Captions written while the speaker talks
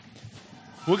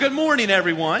Well, good morning,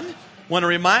 everyone. I want to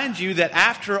remind you that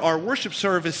after our worship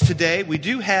service today, we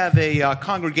do have a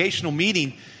congregational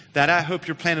meeting that I hope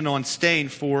you're planning on staying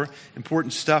for.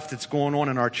 Important stuff that's going on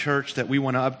in our church that we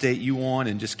want to update you on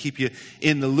and just keep you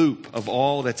in the loop of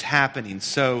all that's happening.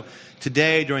 So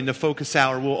today, during the focus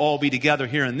hour, we'll all be together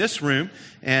here in this room,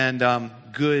 and a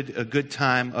good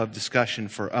time of discussion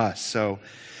for us. So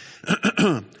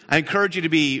I encourage you to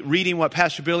be reading what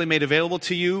Pastor Billy made available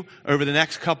to you over the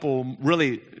next couple,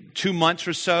 really 2 months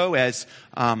or so, as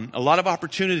a lot of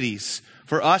opportunities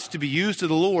for us to be used of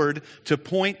the Lord to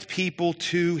point people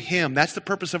to Him. That's the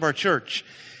purpose of our church,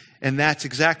 and that's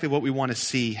exactly what we want to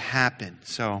see happen.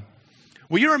 So,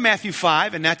 well, you're in Matthew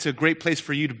 5, and that's a great place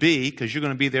for you to be because you're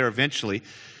going to be there eventually.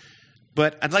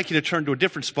 But I'd like you to turn to a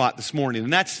different spot this morning,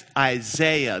 and that's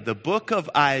Isaiah, the book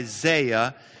of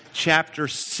Isaiah, chapter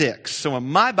 6. So in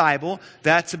my Bible,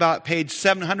 that's about page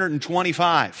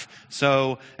 725.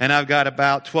 So, and I've got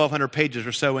about 1,200 pages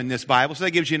or so in this Bible. So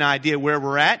that gives you an idea where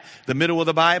we're at, the middle of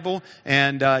the Bible,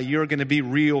 and you're going to be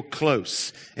real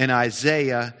close in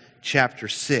Isaiah chapter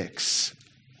 6.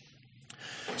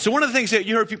 So one of the things that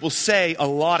you heard people say a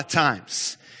lot of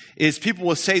times is people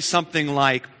will say something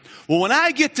like, well, when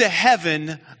I get to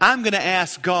heaven, I'm going to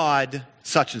ask God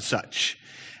such and such.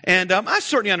 And I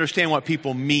certainly understand what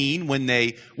people mean when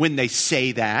they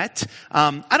say that.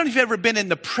 I don't know if you've ever been in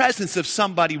the presence of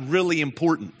somebody really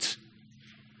important.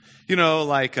 You know,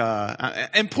 like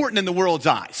important in the world's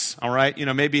eyes, all right? You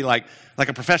know, maybe like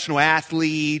a professional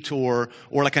athlete or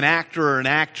like an actor or an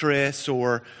actress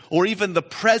or even the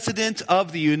President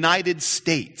of the United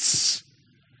States.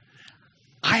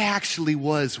 I actually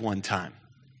was one time,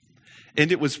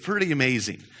 and it was pretty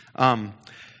amazing.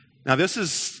 Now, this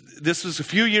was a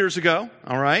few years ago,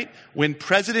 all right, when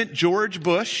President George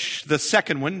Bush, the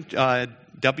second one, I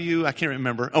can't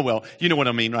remember. Oh, well, you know what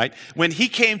I mean, right? When he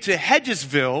came to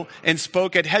Hedgesville and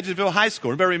spoke at Hedgesville High School.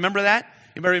 Anybody remember that?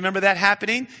 Anybody remember that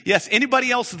happening? Yes.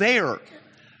 Anybody else there?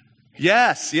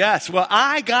 Yes. Well,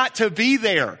 I got to be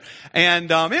there. And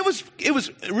it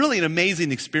was really an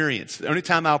amazing experience. The only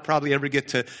time I'll probably ever get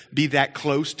to be that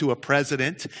close to a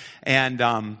president.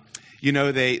 And you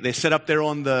know, they set up there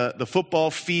on the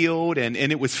football field, and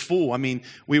it was full. I mean,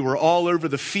 we were all over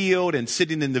the field and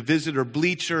sitting in the visitor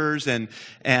bleachers, and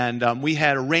we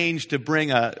had arranged to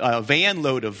bring a van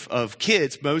load of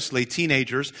kids, mostly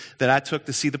teenagers, that I took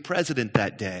to see the president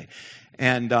that day.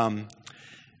 And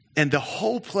the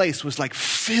whole place was like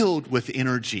filled with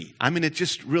energy. I mean, it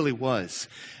just really was.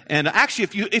 And actually,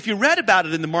 if you read about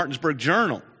it in the Martinsburg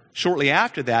Journal, shortly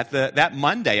after that, that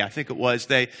Monday, I think it was,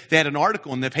 they had an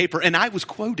article in the paper, and I was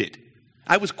quoted.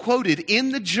 I was quoted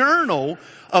in the journal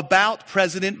about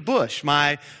President Bush,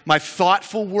 my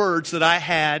thoughtful words that I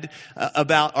had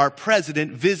about our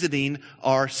president visiting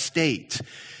our state.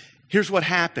 Here's what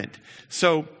happened.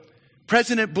 So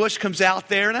President Bush comes out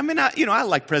there, and I mean, I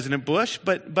like President Bush,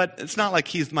 but it's not like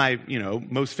he's my,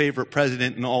 most favorite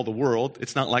president in all the world.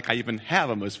 It's not like I even have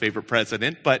a most favorite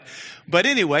president, but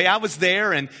anyway, I was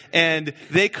there, and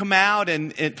they come out,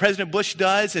 and President Bush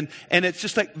does, and it's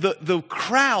just like the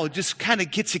crowd just kind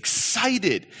of gets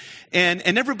excited,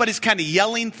 and everybody's kind of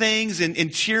yelling things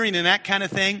and cheering and that kind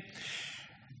of thing.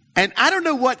 And I don't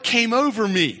know what came over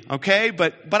me, okay,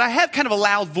 but I have kind of a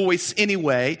loud voice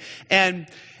anyway, and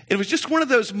it was just one of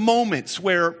those moments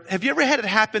where, have you ever had it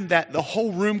happen that the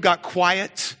whole room got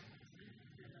quiet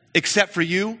except for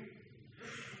you?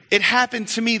 It happened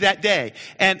to me that day.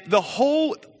 And the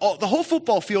whole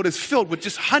football field is filled with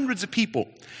just hundreds of people.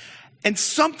 And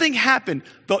something happened.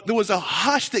 There was a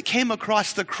hush that came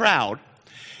across the crowd.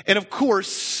 And of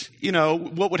course,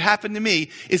 what would happen to me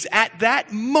is at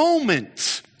that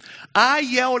moment, I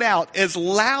yelled out as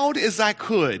loud as I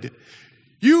could,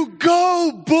 "You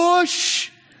go, Bush!"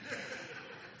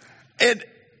 And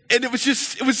it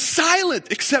was silent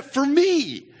except for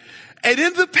me. And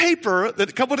in the paper, that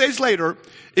a couple of days later,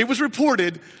 it was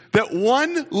reported that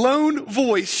one lone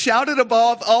voice shouted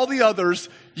above all the others,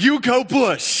 "You go,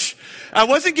 Bush." I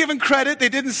wasn't given credit. They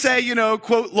didn't say,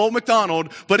 quote, Lowell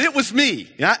McDonald, but it was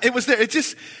me. Yeah, it was there. It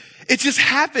just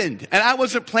happened. And I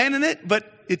wasn't planning it,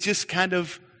 but it just kind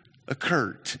of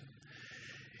occurred.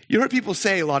 You heard people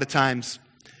say a lot of times,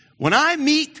 when I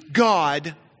meet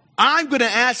God, I'm going to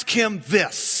ask him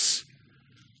this.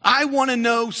 I want to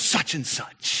know such and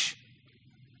such.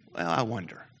 Well, I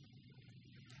wonder.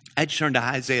 I'd turn to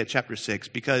Isaiah chapter 6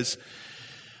 because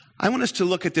I want us to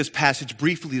look at this passage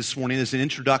briefly this morning as an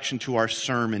introduction to our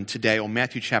sermon today on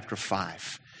Matthew chapter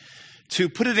 5. To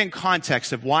put it in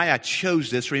context of why I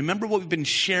chose this, remember what we've been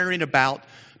sharing about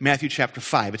Matthew chapter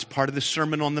 5. It's part of the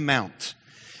Sermon on the Mount.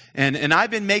 And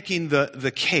I've been making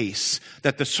the case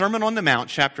that the Sermon on the Mount,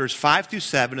 chapters 5 through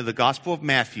 7 of the Gospel of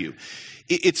Matthew,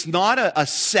 it's not a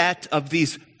set of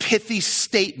these pithy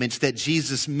statements that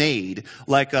Jesus made,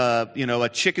 like a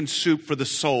chicken soup for the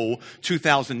soul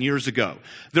 2,000 years ago.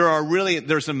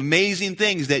 There's amazing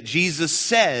things that Jesus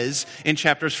says in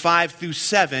chapters 5 through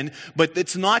 7, but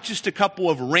it's not just a couple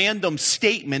of random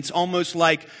statements, almost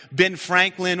like Ben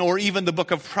Franklin or even the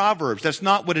book of Proverbs. That's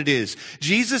not what it is.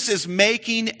 Jesus is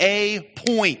making a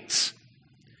point.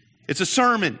 It's a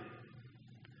sermon.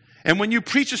 And when you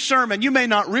preach a sermon, you may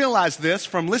not realize this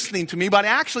from listening to me, but I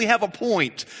actually have a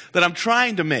point that I'm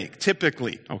trying to make,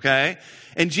 typically, okay?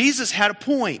 And Jesus had a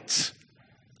point.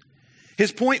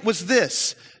 His point was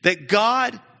this, that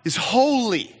God is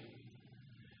holy,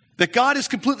 that God is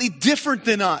completely different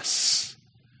than us,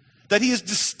 that He is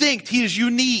distinct, He is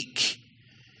unique.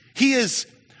 He is,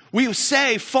 we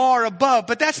say, far above,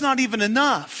 but that's not even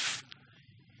enough.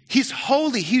 He's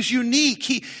holy, He's unique,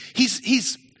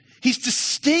 He's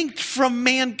distinct from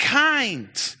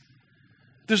mankind.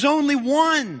 There's only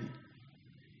one.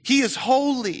 He is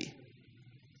holy.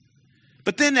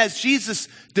 But then as Jesus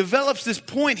develops this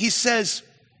point, He says,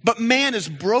 but man is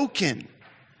broken.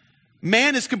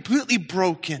 Man is completely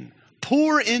broken,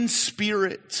 poor in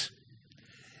spirit.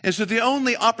 And so the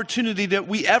only opportunity that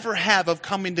we ever have of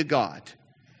coming to God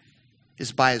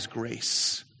is by His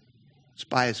grace. It's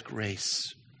by His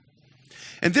grace.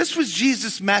 And this was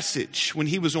Jesus' message when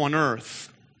He was on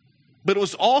earth. But it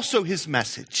was also His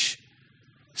message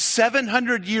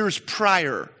 700 years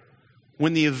prior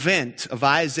when the event of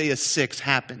Isaiah 6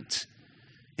 happened.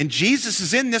 And Jesus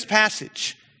is in this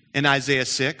passage in Isaiah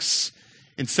 6.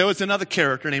 And so is another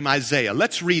character named Isaiah.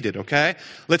 Let's read it, okay?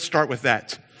 Let's start with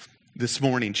that this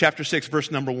morning. Chapter 6,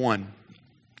 verse number 1.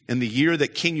 In the year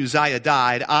that King Uzziah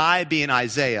died, I, being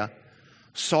Isaiah,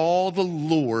 saw the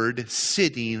Lord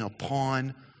sitting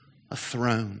upon a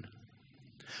throne,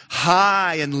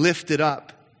 high and lifted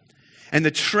up, and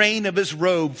the train of His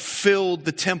robe filled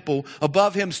the temple.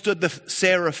 Above Him stood the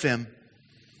seraphim.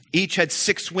 Each had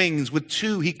 6 wings. With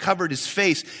 2 He covered His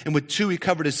face, and with 2 He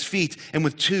covered His feet, and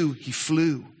with 2 He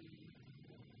flew.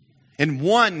 And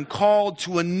one called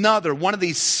to another, one of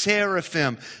these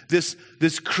seraphim, this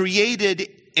created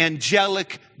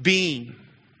angelic being.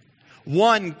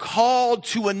 One called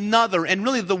to another, and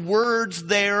really the words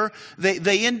there,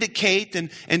 they indicate,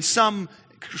 and some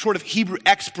sort of Hebrew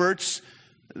experts,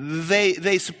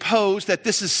 they suppose that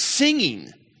this is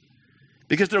singing,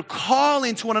 because they're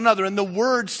calling to one another, and the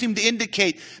words seem to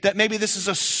indicate that maybe this is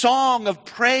a song of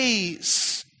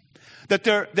praise, that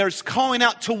they're calling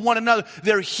out to one another.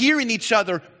 They're hearing each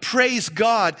other praise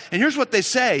God. And here's what they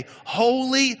say: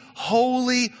 holy,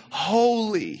 holy,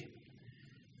 holy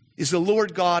is the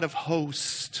Lord God of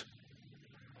hosts.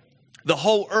 The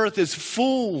whole earth is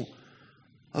full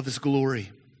of His glory.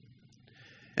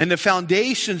 And the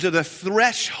foundations of the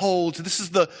thresholds, this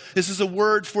is a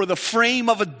word for the frame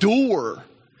of a door,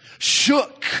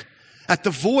 shook at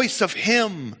the voice of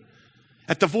Him,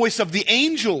 at the voice of the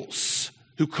angels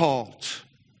who called.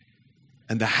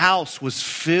 And the house was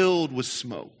filled with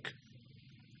smoke.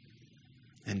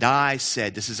 And I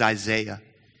said, this is Isaiah,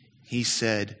 he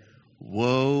said,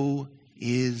 woe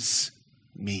is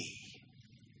me.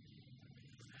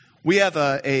 We have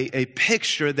a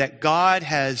picture that God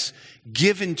has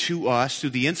given to us through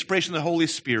the inspiration of the Holy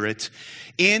Spirit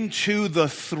into the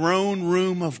throne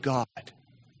room of God.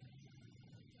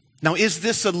 Now, is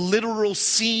this a literal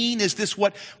scene? Is this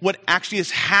what actually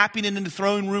is happening in the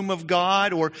throne room of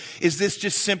God? Or is this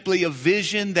just simply a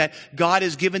vision that God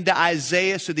has given to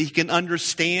Isaiah so that he can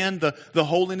understand the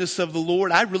holiness of the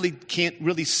Lord? I really can't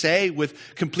really say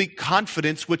with complete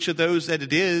confidence which of those that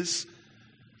it is.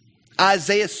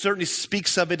 Isaiah certainly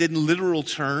speaks of it in literal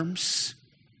terms.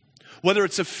 Whether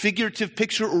it's a figurative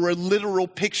picture or a literal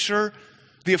picture,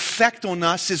 the effect on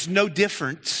us is no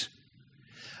different.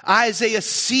 Isaiah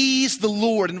sees the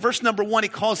Lord. In verse number 1, he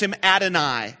calls Him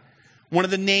Adonai, one of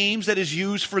the names that is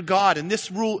used for God. And this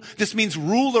means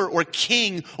ruler or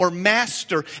king or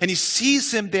master. And he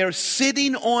sees Him there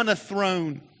sitting on a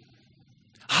throne,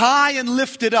 high and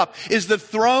lifted up. Is the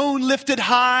throne lifted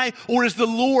high, or is the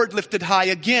Lord lifted high?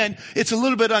 Again, it's a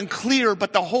little bit unclear,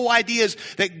 but the whole idea is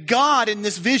that God in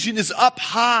this vision is up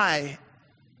high.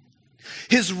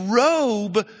 His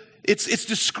robe, it's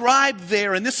described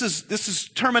there, and this is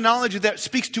terminology that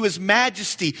speaks to His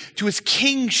majesty, to His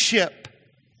kingship.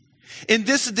 In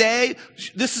this day,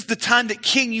 this is the time that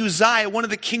King Uzziah, one of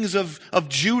the kings of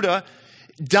Judah,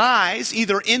 dies,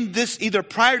 either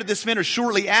prior to this event or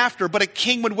shortly after, but a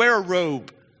king would wear a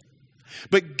robe.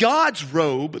 But God's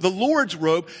robe, the Lord's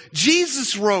robe,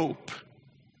 Jesus' robe,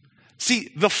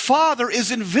 See, the Father is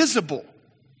invisible.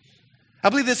 I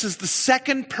believe this is the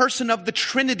second person of the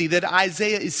Trinity that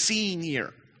Isaiah is seeing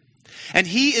here. And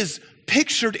he is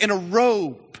pictured in a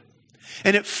robe,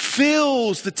 and it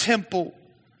fills the temple.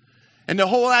 And the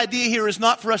whole idea here is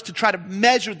not for us to try to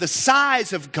measure the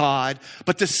size of God,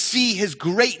 but to see his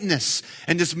greatness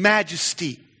and his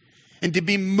majesty, and to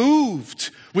be moved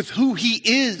with who he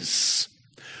is.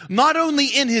 Not only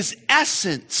in his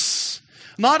essence,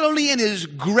 not only in his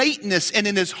greatness and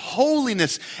in his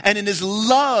holiness and in his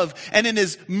love and in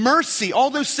his mercy.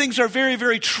 All those things are very,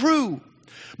 very true.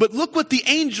 But look what the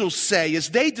angels say as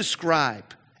they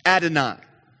describe Adonai.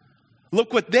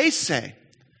 Look what they say.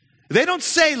 They don't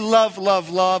say love,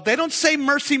 love, love. They don't say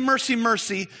mercy, mercy,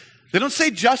 mercy. They don't say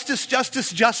justice,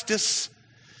 justice, justice.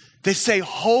 They say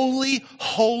holy,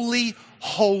 holy,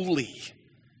 holy.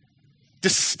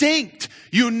 Distinct,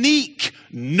 unique,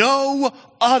 no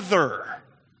other.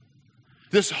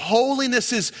 This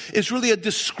holiness is really a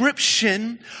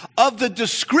description of the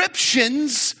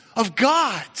descriptions of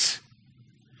God.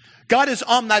 God is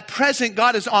omnipresent.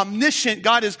 God is omniscient.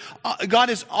 God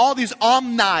is all these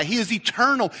omni. He is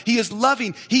eternal. He is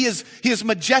loving. He is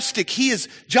majestic. He is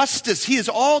justice. He is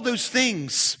all those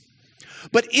things.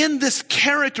 But in this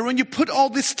character, when you put all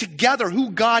this together,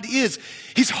 who God is,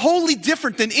 he's wholly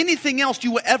different than anything else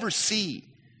you will ever see.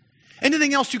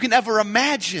 Anything else you can ever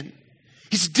imagine.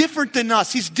 He's different than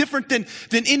us. He's different than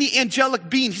any angelic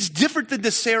being. He's different than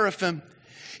the seraphim.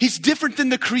 He's different than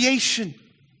the creation.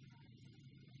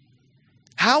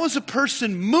 How is a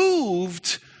person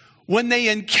moved when they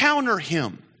encounter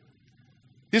him?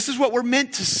 This is what we're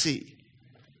meant to see.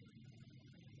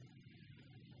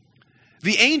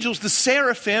 The angels, the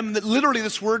seraphim, literally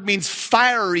this word means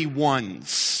fiery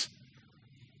ones.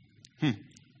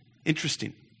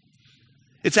 Interesting.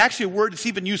 It's actually a word that's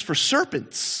even used for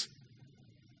serpents.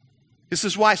 This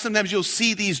is why sometimes you'll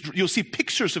see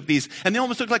pictures of these, and they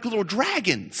almost look like little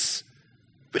dragons.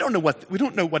 We don't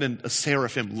know what a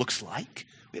seraphim looks like.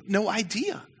 We have no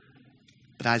idea.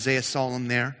 But Isaiah saw them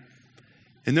there.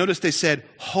 And notice they said,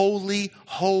 holy,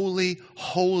 holy,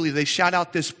 holy. They shout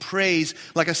out this praise,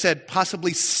 like I said,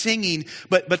 possibly singing.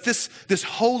 But this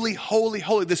holy, holy,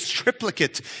 holy, this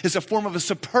triplicate is a form of a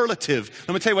superlative.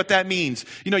 Let me tell you what that means.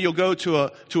 You'll go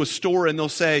to a store and they'll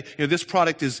say, this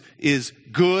product is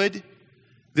good,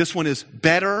 this one is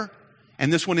better,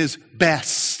 and this one is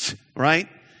best, right?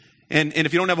 And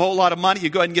if you don't have a whole lot of money, you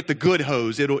go ahead and get the good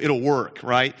hose. It'll work,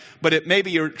 right? But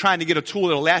maybe you're trying to get a tool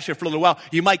that'll last you for a little while.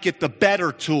 You might get the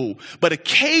better tool. But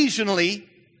occasionally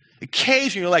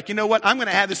you're like, you know what? I'm going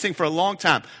to have this thing for a long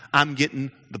time. I'm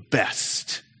getting the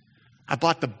best. I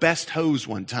bought the best hose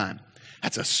one time.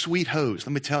 That's a sweet hose.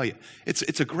 Let me tell you.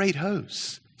 It's a great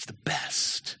hose. It's the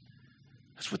best.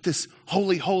 That's what this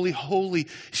holy, holy, holy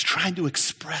is trying to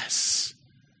express.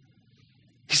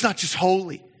 He's not just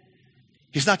holy.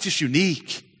 He's not just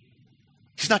unique.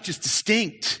 He's not just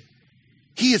distinct.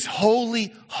 He is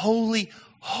holy, holy,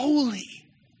 holy.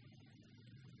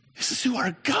 This is who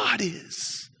our God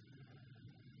is.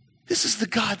 This is the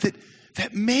God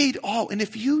that made all. And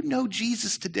if you know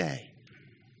Jesus today,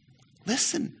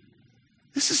 listen,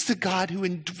 this is the God who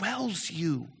indwells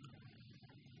you.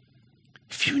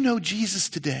 If you know Jesus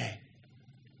today,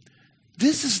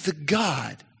 this is the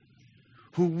God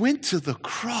who went to the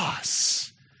cross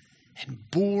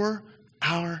and bore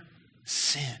our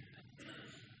sin.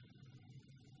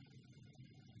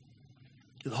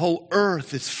 The whole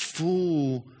earth is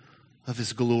full of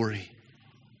his glory.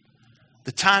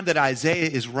 The time that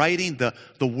Isaiah is writing, the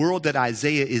world that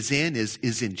Isaiah is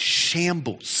in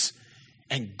shambles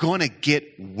and gonna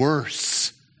get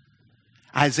worse.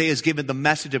 Isaiah is given the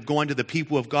message of going to the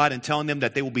people of God and telling them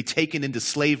that they will be taken into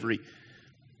slavery,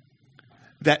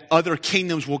 that other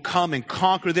kingdoms will come and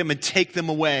conquer them and take them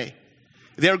away.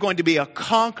 They're going to be a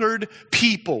conquered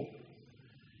people.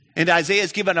 And Isaiah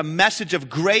is given a message of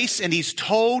grace, and he's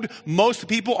told most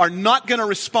people are not going to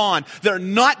respond. They're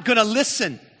not going to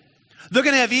listen. They're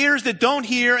going to have ears that don't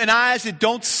hear and eyes that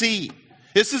don't see.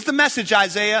 This is the message,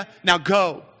 Isaiah. Now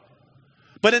go.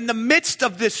 But in the midst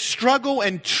of this struggle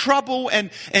and trouble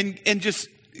and just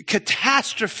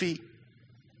catastrophe,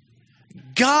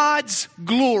 God's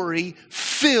glory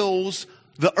fills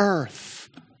the earth.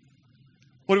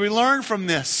 What do we learn from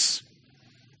this?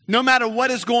 No matter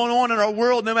what is going on in our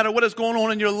world, no matter what is going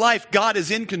on in your life, God is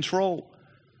in control.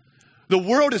 The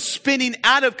world is spinning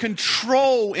out of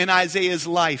control in Isaiah's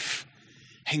life.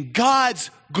 And God's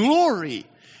glory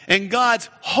and God's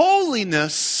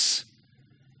holiness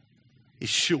is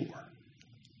sure.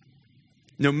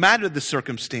 No matter the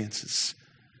circumstances,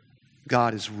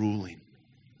 God is ruling.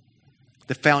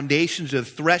 The foundations of the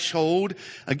threshold.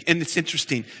 And it's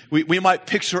interesting. We might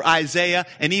picture Isaiah,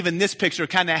 and even this picture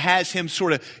kind of has him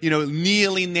sort of,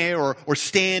 kneeling there or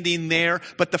standing there.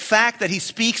 But the fact that he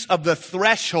speaks of the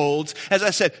thresholds, as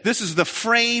I said, this is the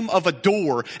frame of a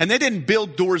door. And they didn't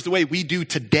build doors the way we do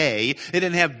today. They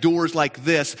didn't have doors like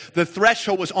this. The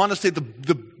threshold was honestly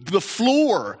the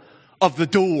floor of the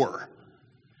door.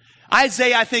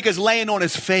 Isaiah, I think, is laying on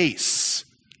his face.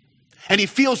 And he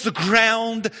feels the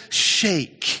ground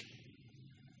shake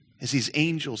as these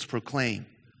angels proclaim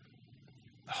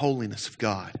the holiness of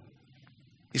God.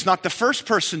 He's not the first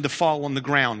person to fall on the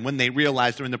ground when they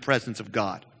realize they're in the presence of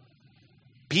God.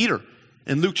 Peter,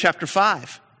 in Luke chapter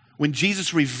 5, when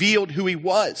Jesus revealed who he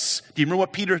was, do you remember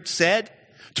what Peter said?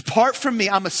 Depart from me,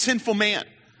 I'm a sinful man.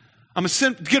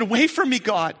 Get away from me,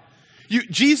 God.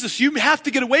 Jesus, you have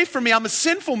to get away from me. I'm a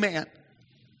sinful man.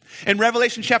 In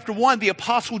Revelation chapter 1, the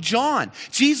Apostle John,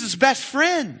 Jesus' best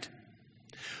friend,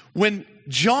 when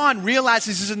John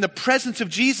realizes he's in the presence of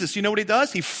Jesus, you know what he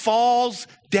does? He falls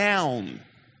down.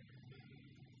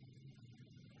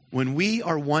 When we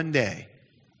are one day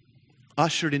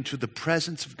ushered into the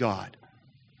presence of God,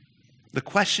 the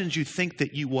questions you think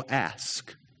that you will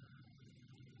ask,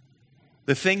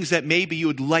 the things that maybe you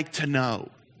would like to know,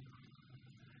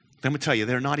 let me tell you,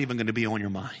 they're not even going to be on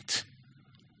your mind.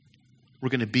 We're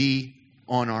going to be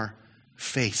on our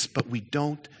face, but we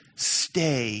don't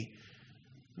stay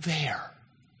there.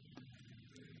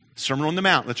 Sermon on the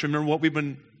Mount. Let's remember what we've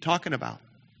been talking about.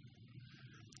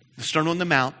 The Sermon on the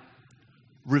Mount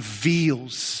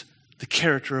reveals the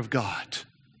character of God.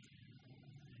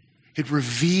 It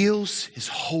reveals his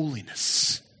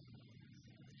holiness.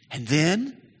 And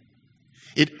then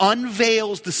it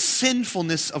unveils the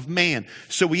sinfulness of man.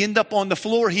 So we end up on the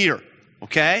floor here,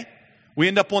 okay? We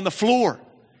end up on the floor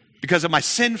because of my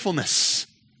sinfulness.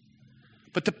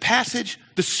 But the passage,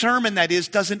 the sermon that is,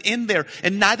 doesn't end there.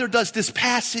 And neither does this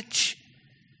passage.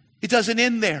 It doesn't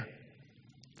end there.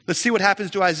 Let's see what happens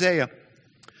to Isaiah.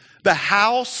 The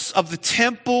house of the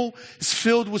temple is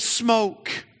filled with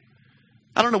smoke.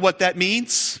 I don't know what that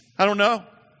means. I don't know.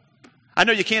 I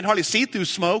know you can't hardly see through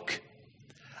smoke.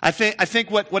 I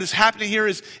think what is happening here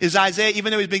is Isaiah,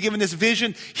 even though he's been given this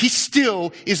vision, he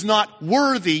still is not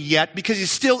worthy yet because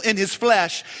he's still in his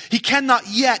flesh. He cannot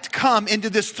yet come into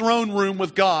this throne room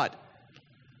with God.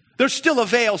 There's still a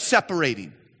veil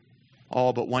separating.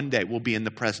 Oh, but one day we'll be in the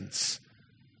presence.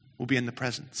 We'll be in the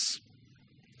presence.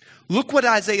 Look what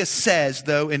Isaiah says,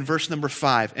 though, in verse number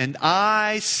 5. And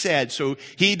I said, so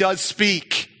he does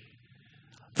speak.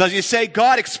 Does he say,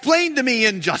 God, explain to me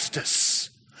injustice?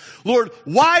 Lord,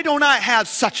 why don't I have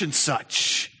such and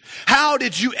such? How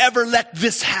did you ever let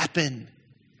this happen?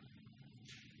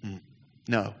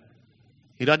 No,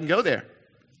 he doesn't go there.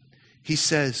 He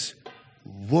says,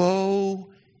 woe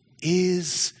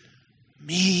is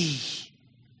me.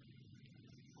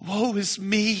 Woe is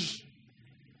me.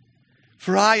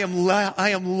 For I am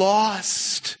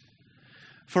lost.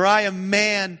 For I am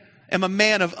a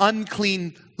man of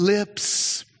unclean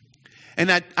lips. And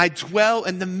I dwell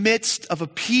in the midst of a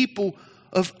people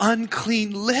of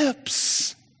unclean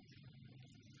lips.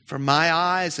 For my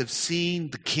eyes have seen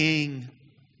the King,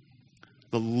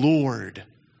 the Lord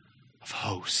of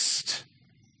hosts.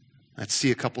 Let's see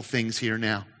a couple things here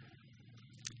now.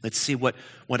 Let's see what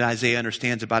Isaiah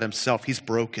understands about himself. He's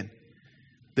broken.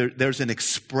 There's an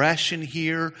expression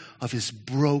here of his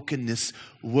brokenness.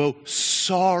 Woe,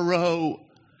 sorrow.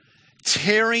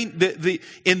 Tearing,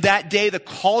 in that day, the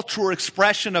cultural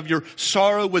expression of your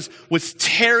sorrow was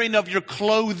tearing of your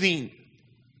clothing.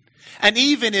 And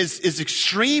even as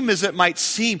extreme as it might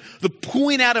seem, the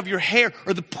pulling out of your hair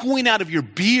or the pulling out of your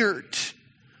beard.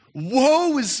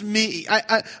 Woe is me.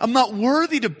 I'm not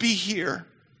worthy to be here.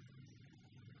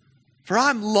 For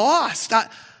I'm lost.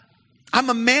 I'm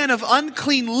a man of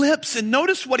unclean lips. And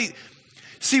notice we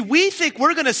think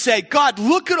we're going to say, God,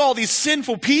 look at all these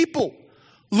sinful people.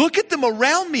 Look at them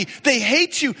around me. They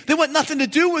hate you. They want nothing to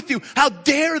do with you. How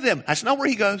dare them? That's not where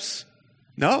he goes.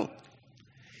 No.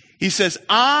 He says,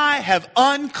 I have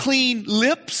unclean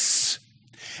lips,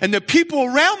 and the people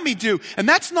around me do. And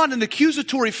that's not an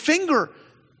accusatory finger.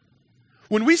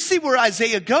 When we see where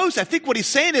Isaiah goes, I think what he's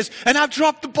saying is, and I've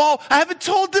dropped the ball. I haven't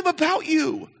told them about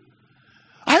you.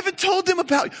 I haven't told them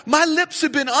about you. My lips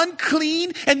have been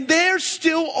unclean, and there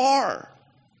still are.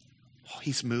 Oh,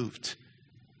 he's moved.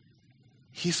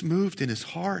 He's moved in his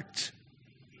heart.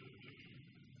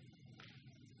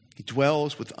 He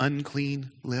dwells with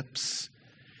unclean lips.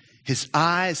 His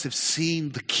eyes have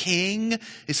seen the King.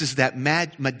 This is that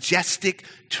majestic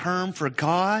term for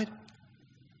God.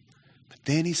 But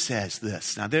then he says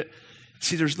this. Now,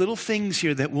 See, there's little things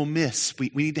here that we'll miss. We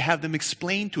need to have them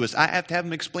explained to us. I have to have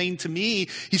them explained to me.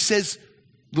 He says,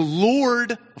 the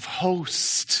Lord of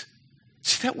hosts.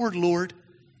 See that word Lord?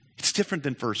 It's different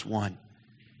than verse 1.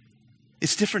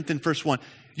 It's different than verse 1.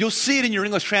 You'll see it in your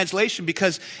English translation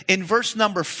because in verse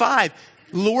number 5,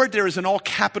 Lord, there is in all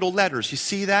capital letters. You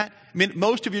see that? I mean,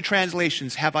 most of your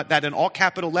translations have that in all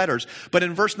capital letters. But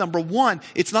in verse number 1,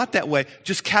 it's not that way.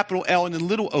 Just capital L and then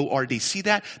little O-R-D. See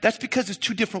that? That's because it's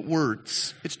two different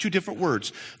words. It's two different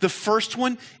words. The first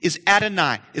one is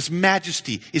Adonai, is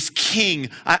majesty, is king.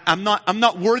 I'm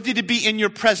not worthy to be in your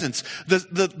presence.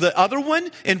 The other one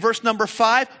in verse number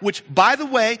 5, which by the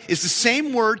way is the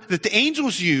same word that the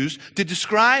angels used to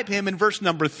describe him in verse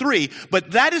number 3.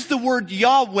 But that is the word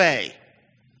Yahweh.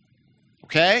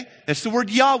 Okay? That's the word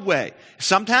Yahweh.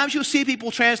 Sometimes you'll see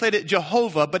people translate it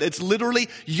Jehovah, but it's literally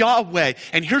Yahweh.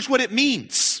 And here's what it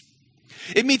means.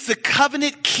 It means the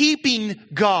covenant-keeping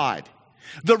God.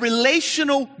 The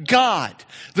relational God.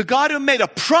 The God who made a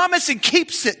promise and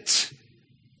keeps it.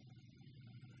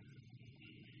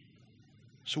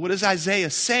 So what is Isaiah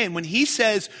saying? When he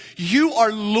says, you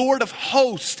are Lord of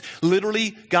hosts.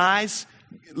 Literally, guys,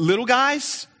 little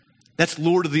guys, that's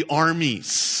Lord of the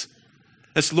armies.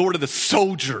 That's Lord of the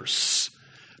soldiers.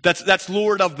 That's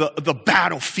Lord of the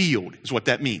battlefield is what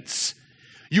that means.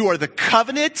 You are the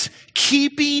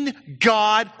covenant-keeping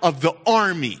God of the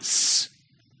armies.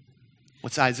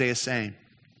 What's Isaiah saying?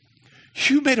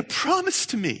 You made a promise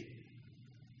to me.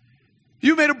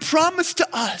 You made a promise to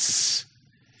us.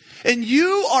 And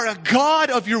you are a God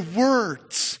of your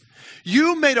words.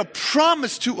 You made a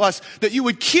promise to us that you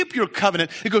would keep your covenant.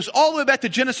 It goes all the way back to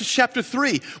Genesis chapter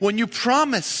 3 when you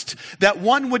promised that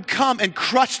one would come and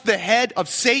crush the head of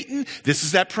Satan. This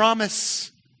is that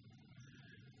promise.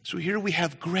 So here we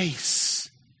have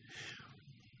grace.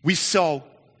 We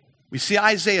see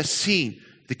Isaiah seeing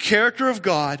the character of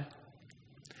God,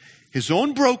 his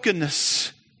own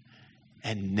brokenness,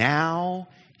 and now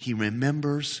he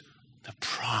remembers the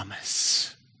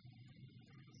promise.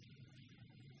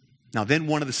 Now then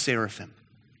one of the seraphim,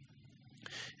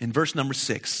 in verse number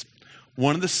 6,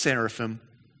 one of the seraphim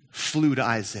flew to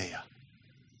Isaiah,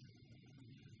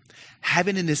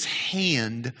 having in his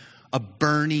hand a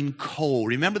burning coal.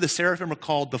 Remember, the seraphim are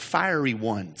called the fiery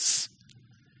ones.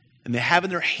 And they have in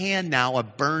their hand now a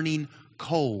burning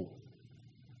coal.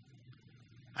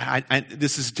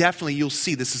 This is definitely, you'll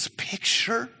see, this is a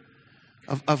picture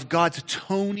of God's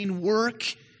atoning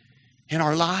work in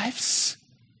our lives.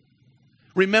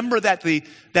 Remember that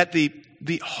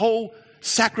the whole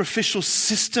sacrificial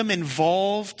system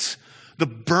involved the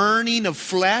burning of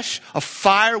flesh. A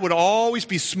fire would always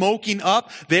be smoking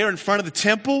up there in front of the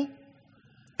temple.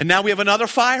 And now we have another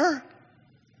fire.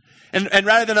 And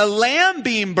rather than a lamb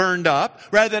being burned up,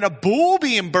 rather than a bull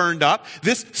being burned up,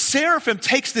 this seraphim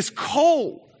takes this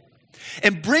coal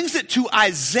and brings it to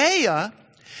Isaiah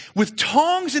with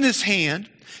tongs in his hand,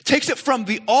 takes it from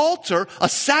the altar, a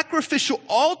sacrificial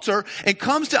altar, and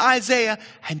comes to Isaiah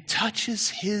and touches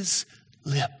his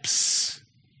lips.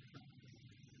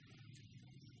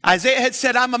 Isaiah had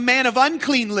said, I'm a man of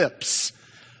unclean lips.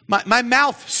 My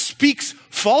mouth speaks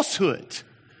falsehood.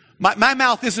 My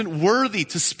mouth isn't worthy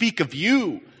to speak of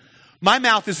you. My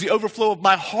mouth is the overflow of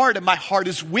my heart, and my heart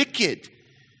is wicked.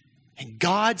 And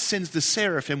God sends the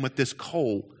seraphim with this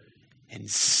coal and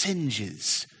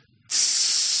singes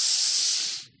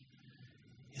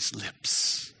his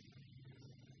lips.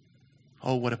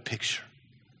 Oh, what a picture.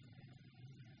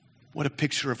 What a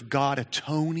picture of God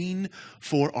atoning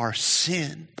for our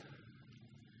sin.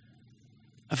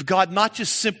 Of God not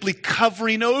just simply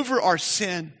covering over our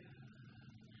sin,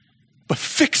 but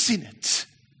fixing it.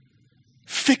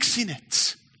 Fixing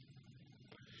it.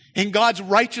 In God's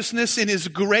righteousness, in His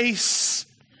grace,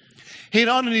 He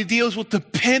not only deals with the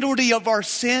penalty of our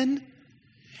sin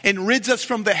and rids us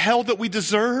from the hell that we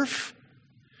deserve,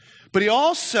 but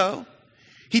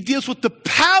He deals with the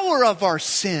power of our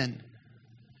sin.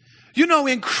 You know,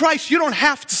 in Christ, you don't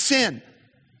have to sin.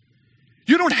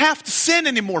 You don't have to sin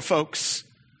anymore, folks.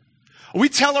 We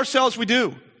tell ourselves we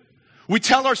do. We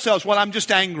tell ourselves, well, I'm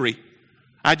just angry.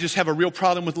 I just have a real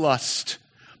problem with lust.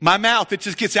 My mouth, it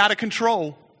just gets out of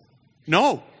control.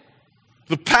 No.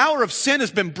 The power of sin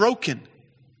has been broken.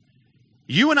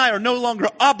 You and I are no longer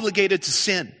obligated to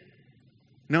sin.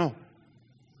 No.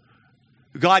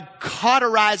 God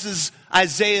cauterizes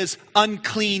Isaiah's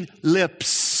unclean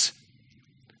lips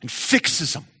and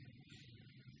fixes them.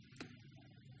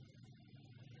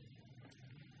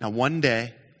 Now, one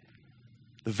day,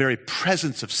 the very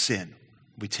presence of sin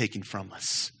will be taken from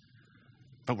us.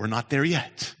 But we're not there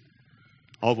yet.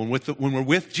 Oh, when we're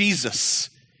with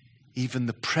Jesus, even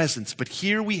the presence. But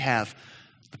here we have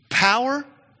the power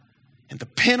and the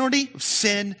penalty of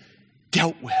sin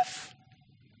dealt with.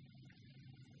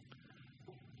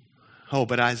 Oh,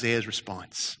 but Isaiah's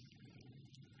response.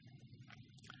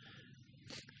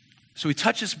 So he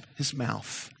touches his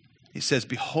mouth. He says,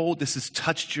 behold, this has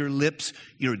touched your lips.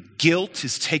 Your guilt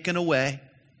is taken away.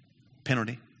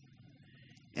 Penalty.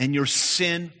 And your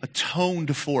sin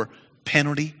atoned for.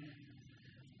 Penalty.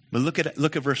 But look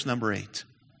at verse number 8.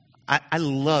 I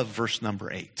love verse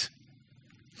number 8.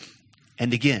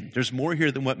 And again, there's more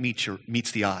here than what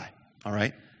meets the eye. All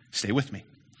right? Stay with me.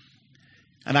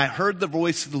 And I heard the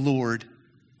voice of the Lord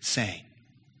saying,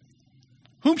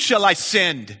 whom shall I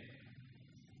send?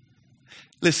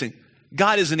 Listen,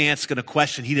 God isn't asking a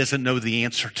question he doesn't know the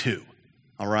answer to.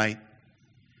 All right?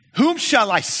 Whom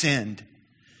shall I send?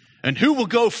 And who will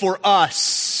go for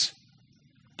us?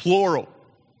 Plural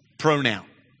pronoun.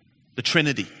 The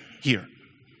Trinity here.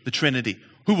 The Trinity.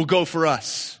 Who will go for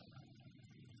us?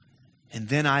 And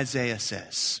then Isaiah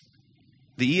says,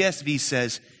 the ESV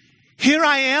says, here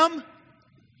I am,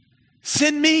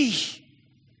 send me.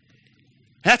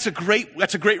 That's a great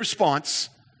response.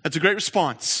 That's a great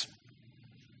response.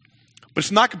 But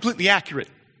it's not completely accurate.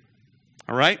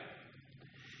 All right?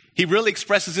 He really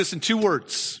expresses this in 2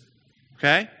 words.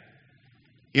 Okay?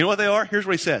 You know what they are? Here's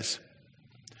what he says.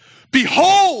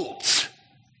 Behold!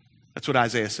 That's what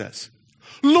Isaiah says.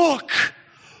 Look!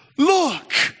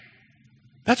 Look!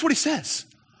 That's what he says.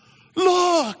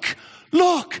 Look!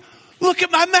 Look! Look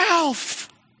at my mouth!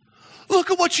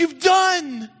 Look at what you've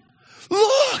done!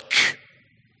 Look!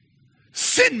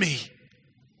 Send me!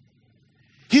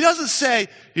 He doesn't say,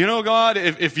 you know, God,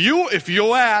 if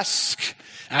you ask,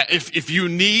 if you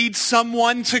need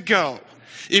someone to go,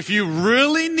 if you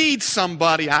really need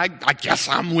somebody, I guess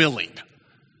I'm willing.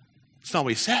 That's not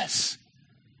what he says.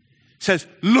 He says,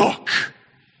 look.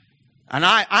 And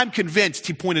I'm convinced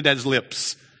he pointed at his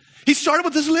lips. He started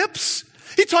with his lips.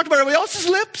 He talked about everybody else's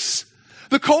lips.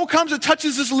 The coal comes and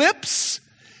touches his lips.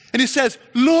 And he says,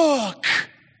 look,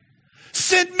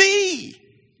 send me.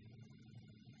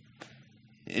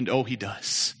 And oh, he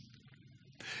does.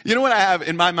 You know what I have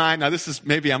in my mind? Now this is,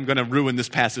 maybe I'm going to ruin this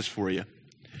passage for you.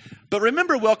 But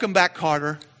remember Welcome Back,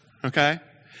 Kotter? Okay?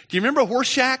 Do you remember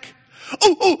Horseshack?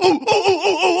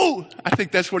 Oh. I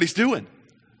think that's what he's doing.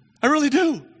 I really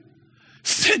do.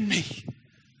 Send me.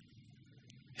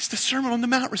 It's the Sermon on the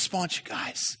Mount response, you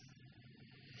guys.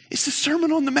 It's the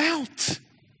Sermon on the Mount.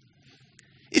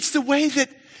 It's the way that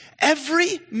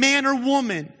every man or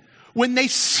woman, when they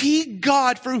see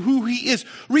God for who he is,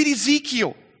 read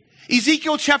Ezekiel.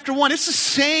 Ezekiel chapter 1, it's the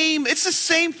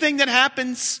same thing that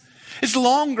happens. It's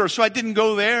longer, so I didn't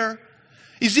go there.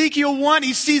 Ezekiel 1,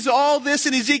 he sees all this.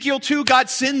 In Ezekiel 2, God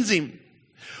sends him.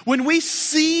 When we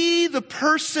see the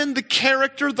person, the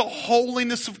character, the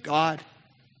holiness of God,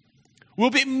 we'll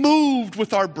be moved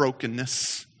with our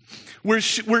brokenness.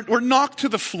 We're knocked to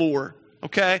the floor,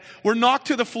 okay? We're knocked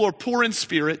to the floor, poor in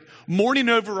spirit, mourning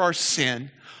over our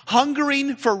sin,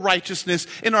 hungering for righteousness,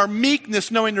 in our meekness,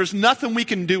 knowing there's nothing we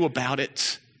can do about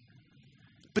it.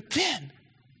 But then,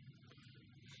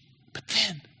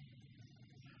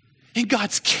 in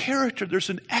God's character,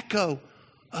 there's an echo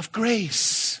of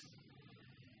grace.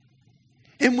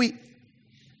 And we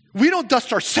don't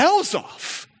dust ourselves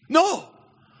off. No.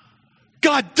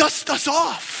 God dusts us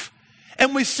off.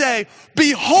 And we say,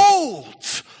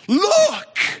 behold,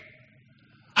 look,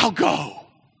 I'll go.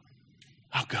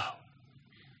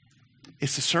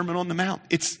 It's the Sermon on the Mount.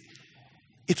 It's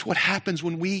what happens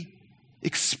when we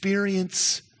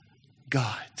experience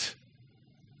God.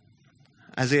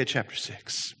 Isaiah chapter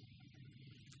 6.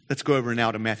 Let's go over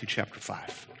now to Matthew chapter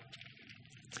 5.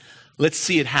 Let's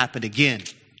see it happen again.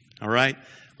 All right?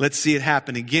 Let's see it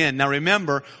happen again. Now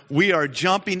remember, we are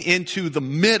jumping into the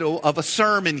middle of a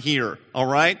sermon here. All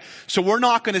right? So we're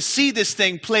not going to see this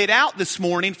thing played out this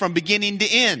morning from beginning to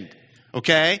end.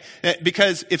 Okay?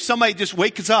 Because if somebody just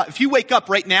wakes up, if you wake up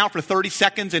right now for 30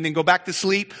 seconds and then go back to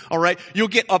sleep, all right, you'll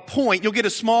get a point. You'll get a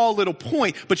small little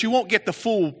point, but you won't get the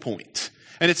full point.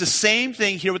 And it's the same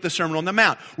thing here with the Sermon on the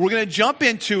Mount. We're going to jump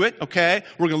into it, okay?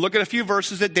 We're going to look at a few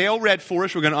verses that Dale read for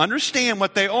us. We're going to understand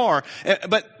what they are.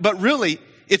 But really,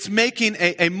 it's making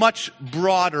a much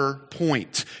broader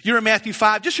point. You're in Matthew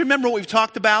 5. Just remember what we've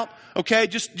talked about, okay?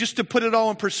 Just to put it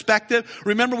all in perspective.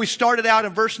 Remember we started out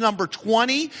in verse number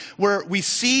 20 where we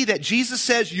see that Jesus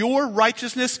says your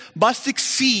righteousness must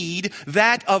exceed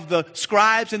that of the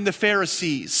scribes and the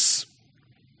Pharisees.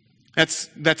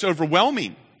 That's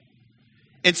overwhelming.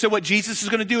 And so what Jesus is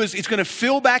going to do is he's going to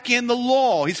fill back in the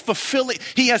law.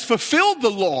 He has fulfilled the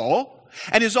law,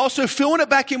 and is also filling it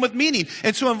back in with meaning.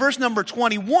 And so in verse number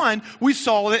 21, we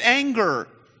saw that anger.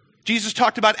 Jesus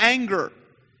talked about anger.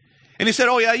 And he said,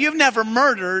 oh yeah, you've never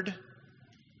murdered,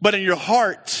 but in your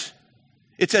heart,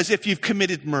 it's as if you've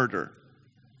committed murder.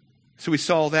 So we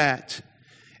saw that.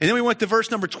 And then we went to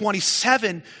verse number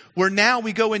 27, where now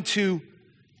we go into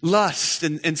lust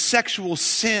and sexual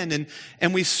sin.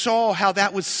 And we saw how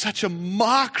that was such a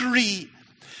mockery.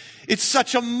 It's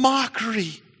such a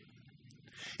mockery.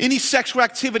 Any sexual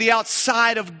activity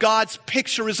outside of God's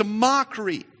picture is a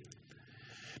mockery.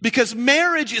 Because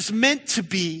marriage is meant to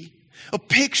be a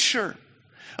picture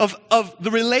of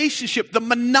the relationship, the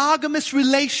monogamous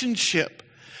relationship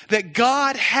that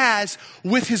God has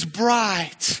with his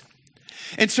bride.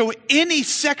 And so any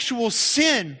sexual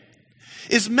sin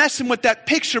is messing with that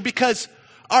picture, because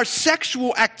our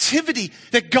sexual activity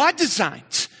that God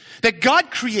designed, that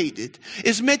God created,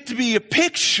 is meant to be a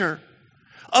picture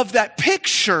of that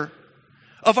picture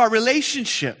of our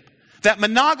relationship, that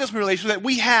monogamous relationship that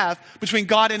we have between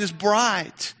God and his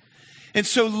bride. And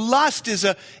so lust is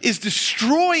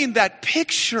destroying that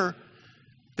picture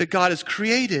that God has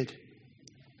created.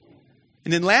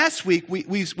 And then last week,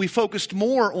 we focused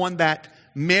more on that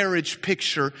marriage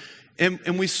picture,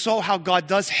 and we saw how God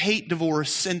does hate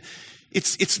divorce, and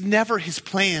it's never his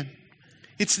plan.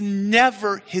 It's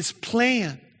never his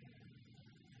plan.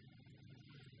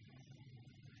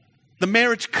 The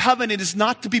marriage covenant is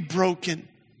not to be broken,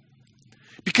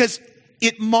 because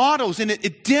it models and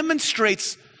it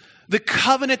demonstrates the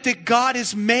covenant that God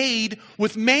has made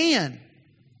with man.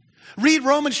 Read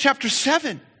Romans chapter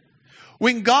 7.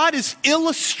 When God is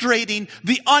illustrating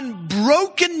the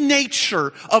unbroken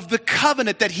nature of the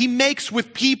covenant that he makes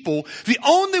with people, the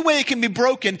only way it can be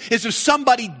broken is if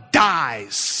somebody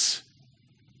dies.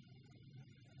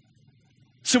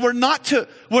 So we're not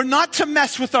to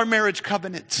mess with our marriage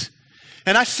covenant.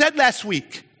 And I said last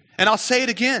week, and I'll say it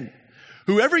again,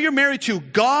 whoever you're married to,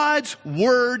 God's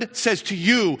word says to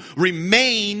you,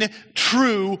 remain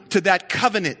true to that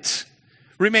covenant.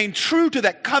 Remain true to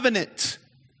that covenant.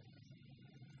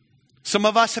 Some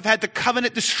of us have had the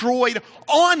covenant destroyed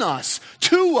on us,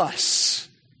 to us.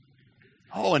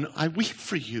 Oh, and I weep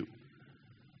for you.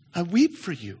 I weep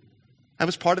for you. I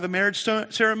was part of a marriage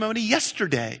ceremony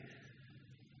yesterday.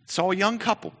 Saw a young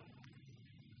couple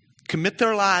commit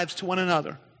their lives to one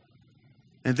another.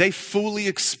 And they fully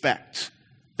expect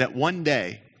that one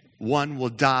day one will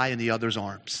die in the other's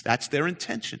arms. That's their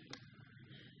intention.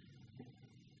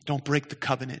 Don't break the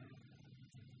covenant.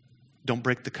 Don't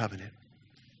break the covenant.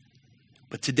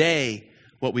 But today,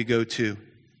 what we go to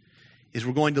is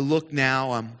we're going to look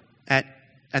now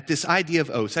at this idea of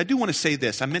oaths. I do want to say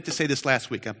this. I meant to say this last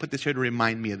week. I put this here to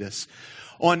remind me of this.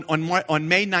 On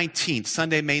May 19th,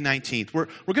 Sunday, May 19th, we're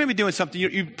going to be doing something.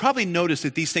 You probably noticed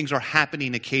that these things are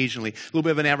happening occasionally. A little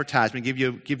bit of an advertisement, give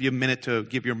you a minute to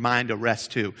give your mind a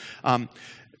rest too.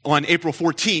 On April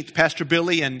 14th, Pastor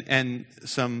Billy and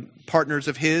some partners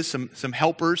of his, some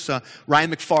helpers, Ryan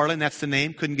McFarland, that's the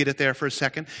name, couldn't get it there for a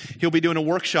second. He'll be doing a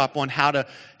workshop on how to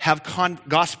have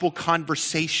gospel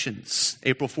conversations,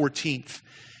 April 14th.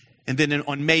 And then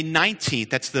on May 19th,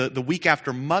 that's the week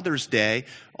after Mother's Day,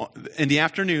 in the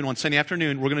afternoon, on Sunday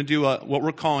afternoon, we're going to do what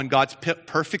we're calling God's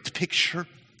perfect picture,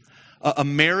 a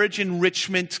marriage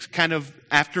enrichment kind of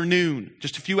afternoon,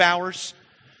 just a few hours.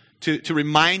 To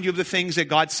remind you of the things that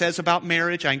God says about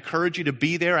marriage. I encourage you to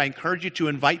be there. I encourage you to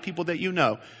invite people that you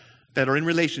know that are in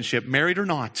relationship, married or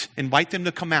not. Invite them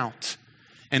to come out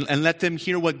and let them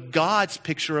hear what God's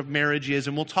picture of marriage is.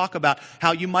 And we'll talk about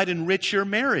how you might enrich your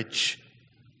marriage.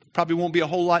 Probably won't be a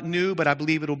whole lot new, but I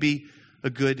believe it'll be a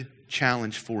good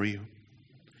challenge for you.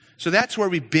 So that's where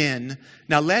we've been.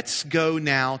 Now let's go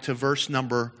now to verse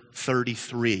number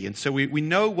 33. And so we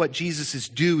know what Jesus is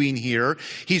doing here.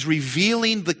 He's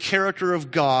revealing the character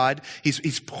of God.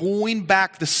 He's pulling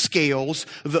back the scales,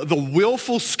 the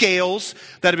willful scales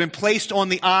that have been placed on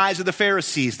the eyes of the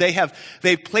Pharisees.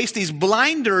 They've placed these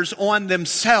blinders on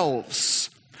themselves.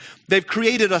 They've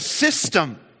created a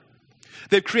system.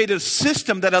 They've created a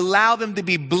system that allows them to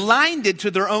be blinded to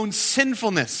their own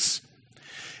sinfulness.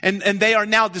 And they are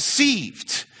now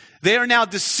deceived. They are now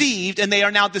deceived, and they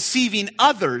are now deceiving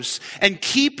others and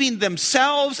keeping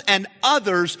themselves and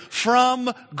others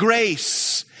from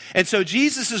grace. And so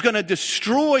Jesus is going to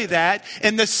destroy that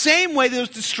in the same way that it was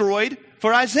destroyed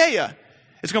for Isaiah.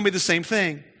 It's going to be the same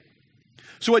thing.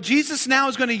 So what Jesus now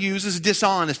is going to use is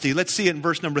dishonesty. Let's see it in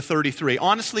verse number 33.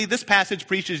 Honestly, this passage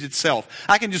preaches itself.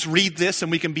 I can just read this and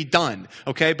we can be done,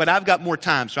 okay? But I've got more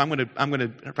time, so I'm going to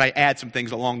probably add some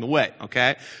things along the way,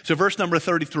 okay? So verse number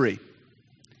 33.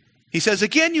 He says,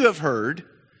 "Again you have heard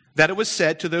that it was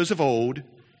said to those of old,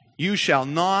 You shall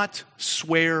not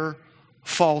swear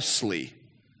falsely,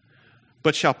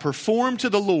 but shall perform to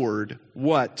the Lord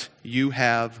what you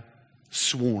have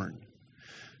sworn.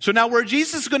 So now where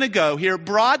Jesus is going to go here,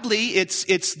 broadly,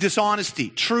 it's dishonesty,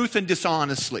 truth and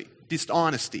dishonesty.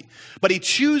 But he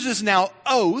chooses now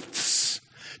oaths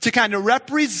to kind of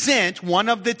represent one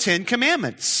of the 10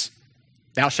 commandments.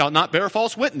 Thou shalt not bear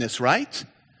false witness, right?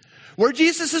 Where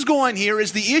Jesus is going here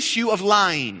is the issue of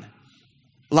lying.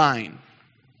 Lying.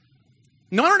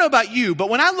 Now, I don't know about you, but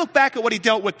when I look back at what he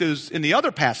dealt with in the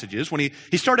other passages, when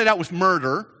he started out with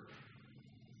murder,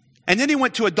 and then he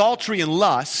went to adultery and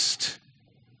lust,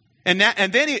 and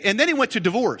then he went to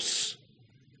divorce.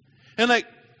 And like,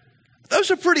 those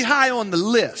are pretty high on the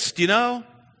list, you know?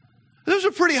 Those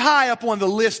are pretty high up on the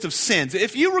list of sins.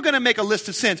 If you were going to make a list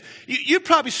of sins, you'd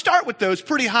probably start with those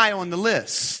pretty high on the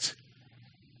list.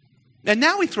 And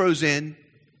now he throws in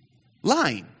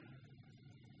lying.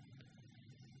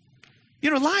 You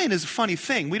know, lying is a funny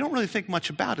thing. We don't really think much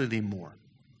about it anymore.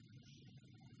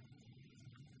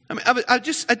 I mean, I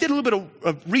did a little bit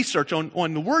of research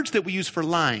on the words that we use for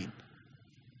lying.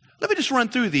 Let me just run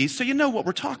through these so you know what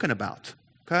we're talking about,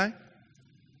 okay?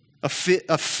 A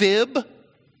fib,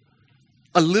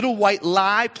 a little white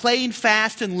lie, playing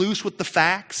fast and loose with the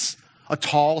facts, a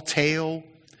tall tale,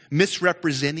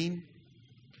 misrepresenting,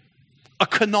 a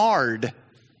canard.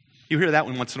 You hear that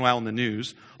one once in a while in the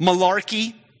news.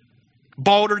 Malarkey,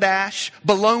 balderdash,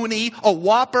 baloney, a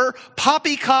whopper,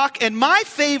 poppycock, and my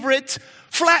favorite,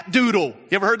 flapdoodle.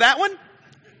 You ever heard that one?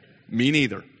 Me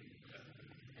neither.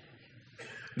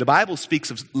 The Bible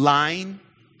speaks of lying,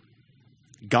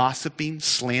 gossiping,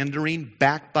 slandering,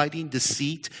 backbiting,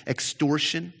 deceit,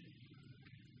 extortion,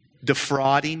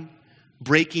 defrauding,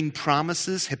 breaking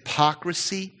promises,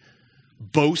 hypocrisy,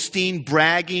 boasting,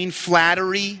 bragging,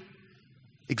 flattery,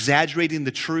 exaggerating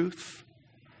the truth.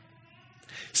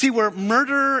 See, where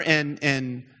murder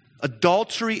and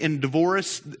adultery and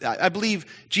divorce, I believe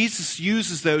Jesus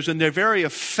uses those and they're very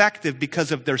effective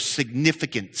because of their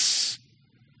significance.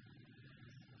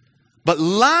 But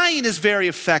lying is very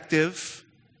effective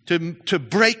to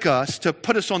break us, to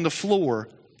put us on the floor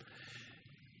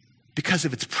because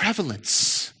of its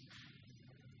prevalence.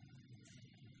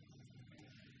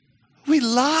 We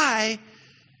lie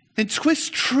and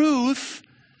twist truth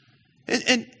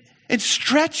and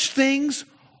stretch things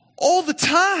all the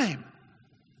time.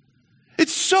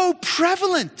 It's so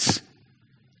prevalent.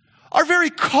 Our very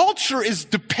culture is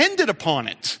dependent upon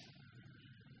it.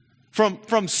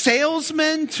 From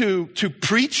salesmen to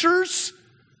preachers,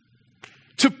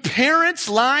 to parents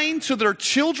lying to their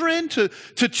children, to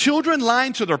children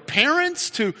lying to their parents,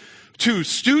 to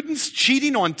students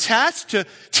cheating on tests, to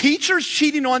teachers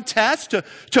cheating on tests,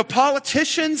 to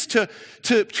politicians,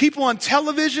 to people on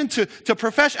television, to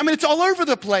professionals. I mean, it's all over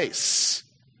the place.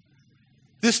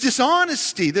 This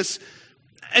dishonesty,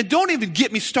 and don't even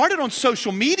get me started on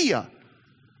social media.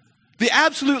 The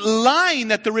absolute lying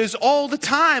that there is all the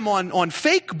time on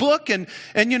Facebook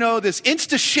and you know, this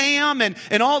Instasham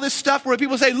and all this stuff where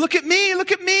people say, look at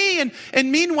me.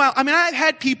 And meanwhile, I mean, I've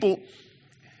had people,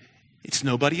 it's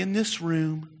nobody in this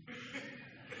room.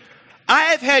 I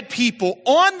have had people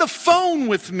on the phone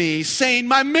with me saying,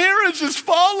 my marriage is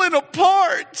falling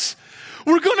apart.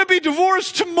 We're going to be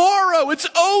divorced tomorrow. It's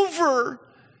over.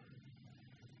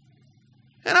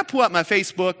 And I pull out my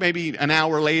Facebook maybe an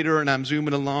hour later and I'm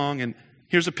zooming along and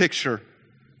here's a picture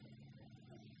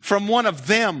from one of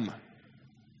them.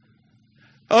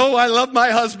 Oh, I love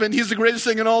my husband. He's the greatest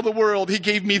thing in all the world. He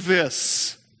gave me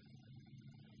this.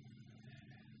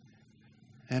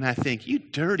 And I think, you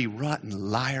dirty,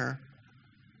 rotten liar.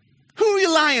 Who are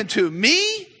you lying to?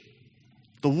 Me?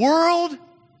 The world?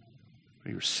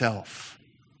 Or yourself?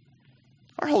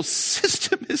 Our whole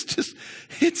system is just,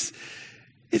 it's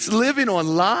living on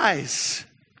lies.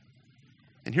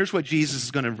 And here's what Jesus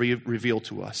is going to reveal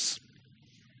to us.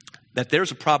 That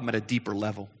there's a problem at a deeper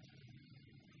level.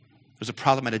 There's a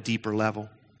problem at a deeper level.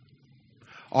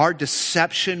 Our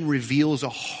deception reveals a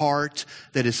heart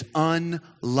that is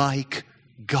unlike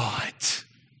God.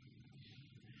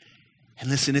 And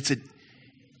listen, it's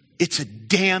a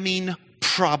damning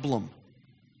problem.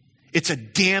 It's a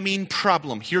damning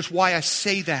problem. Here's why I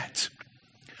say that.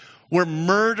 Where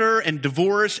murder and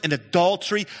divorce and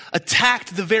adultery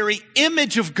attacked the very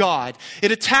image of God.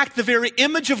 It attacked the very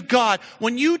image of God.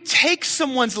 When you take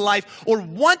someone's life or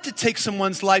want to take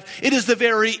someone's life, it is the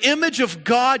very image of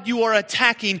God you are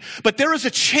attacking. But there is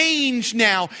a change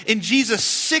now in Jesus'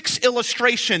 6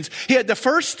 illustrations. He had the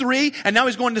first 3 and now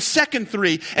he's going to the second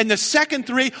 3. And the second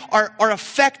 3 are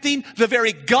affecting the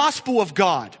very gospel of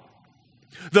God.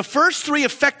 The first three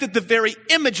affected the very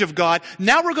image of God.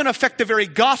 Now we're going to affect the very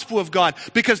gospel of God,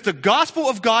 because the gospel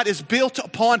of God is built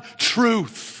upon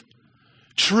truth.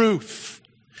 Truth.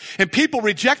 And people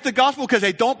reject the gospel because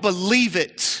they don't believe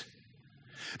it.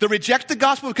 They reject the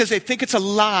gospel because they think it's a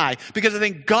lie, because they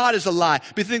think God is a lie.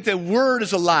 They think the word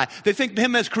is a lie. They think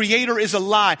him as creator is a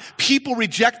lie. People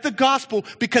reject the gospel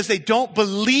because they don't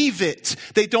believe it.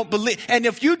 They don't believe. And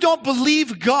if you don't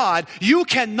believe God, you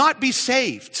cannot be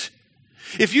saved.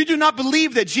 If you do not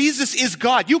believe that Jesus is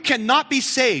God, you cannot be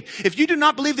saved. If you do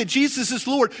not believe that Jesus is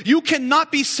Lord, you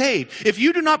cannot be saved. If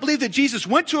you do not believe that Jesus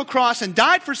went to a cross and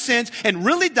died for sins and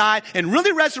really died and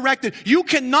really resurrected, you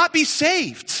cannot be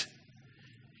saved.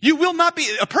 You will not be.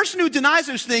 A person who denies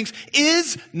those things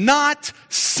is not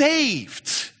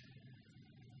saved.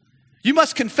 You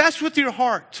must confess with your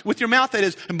heart, with your mouth that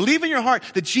is, and believe in your heart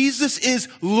that Jesus is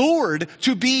Lord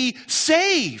to be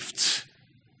saved.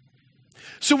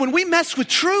 So when we mess with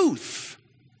truth,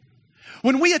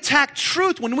 when we attack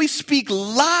truth, when we speak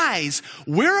lies,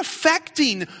 we're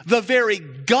affecting the very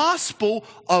gospel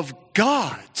of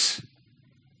God.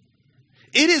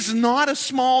 It is not a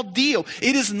small deal.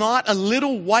 It is not a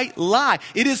little white lie.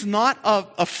 It is not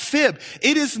a fib.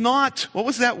 It is not, what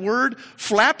was that word?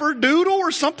 Flapperdoodle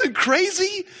or something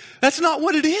crazy? That's not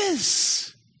what it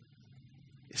is.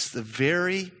 It's the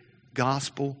very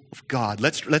gospel of God.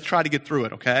 Let's try to get through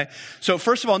it, okay? So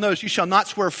first of all, notice, you shall not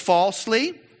swear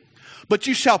falsely, but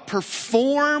you shall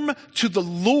perform to the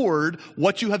Lord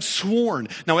what you have sworn.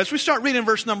 Now, as we start reading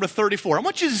verse number 34, I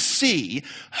want you to see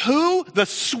who the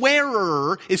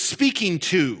swearer is speaking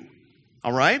to,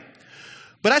 all right?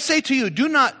 But I say to you, do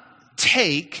not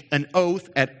take an oath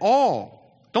at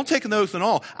all. Don't take an oath at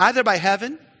all, either by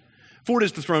heaven, for it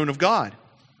is the throne of God,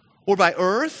 or by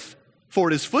earth, for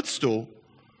it is footstool,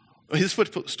 his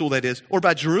footstool that is, or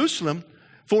by Jerusalem,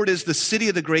 for it is the city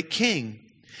of the great king.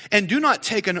 And do not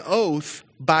take an oath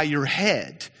by your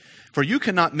head, for you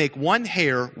cannot make one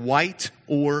hair white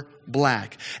or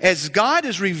black. As God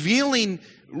is revealing,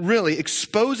 really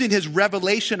exposing his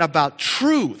revelation about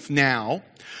truth now,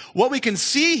 what we can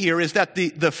see here is that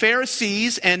the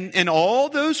Pharisees and all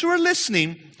those who are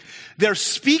listening, they're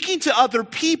speaking to other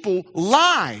people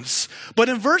lies. But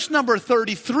in verse number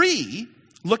 33,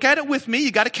 look at it with me.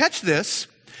 You got to catch this.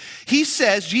 He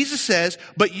says, Jesus says,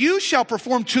 but you shall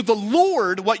perform to the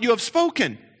Lord what you have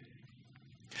spoken.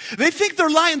 They think they're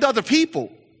lying to other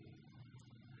people.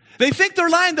 They think they're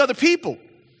lying to other people.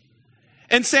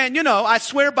 And saying, you know, I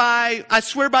swear by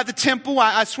the temple,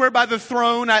 I swear by the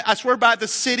throne, I swear by the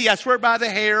city, I swear by the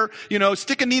hair, you know,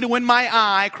 stick a needle in my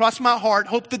eye, cross my heart,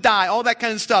 hope to die, all that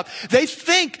kind of stuff. They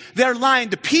think they're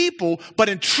lying to people, but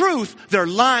in truth, they're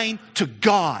lying to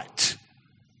God.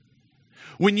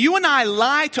 When you and I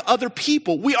lie to other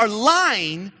people, we are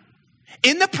lying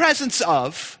in the presence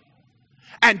of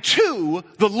and to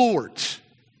the Lord.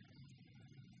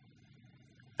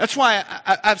 That's why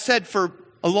I've said for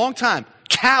a long time,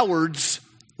 cowards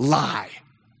lie.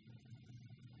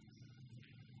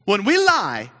 When we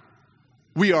lie,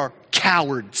 we are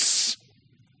cowards.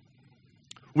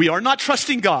 We are not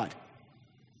trusting God.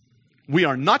 We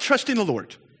are not trusting the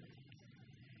Lord.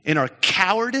 In our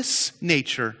cowardice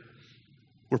nature,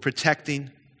 we're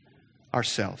protecting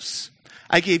ourselves.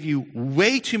 I gave you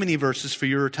way too many verses for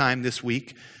your time this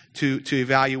week to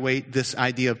evaluate this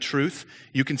idea of truth.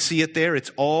 You can see it there. It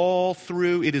is all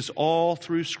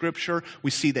through Scripture.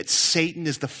 We see that Satan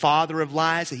is the father of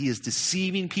lies, that he is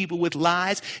deceiving people with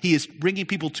lies. He is bringing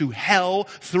people to hell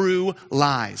through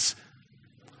lies.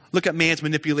 Look at man's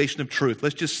manipulation of truth.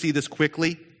 Let's just see this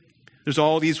quickly. There's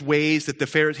all these ways that the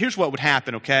Pharisees, here's what would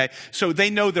happen, okay? So they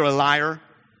know they're a liar.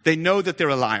 They know that they're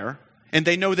a liar, and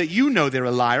they know that you know they're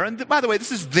a liar. And by the way,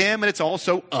 this is them, and it's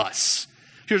also us.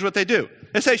 Here's what they do.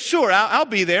 They say, sure, I'll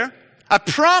be there. I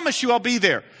promise you I'll be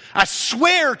there. I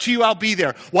swear to you I'll be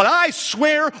there. What I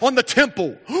swear on the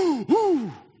temple.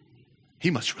 Ooh, he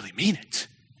must really mean it.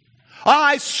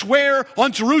 I swear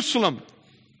on Jerusalem.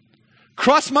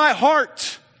 Cross my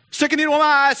heart. Stick a needle in my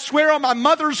eye. I swear on my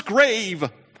mother's grave.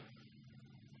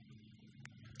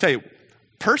 Tell you,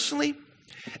 personally,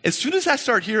 as soon as I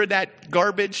start hearing that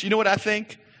garbage, you know what I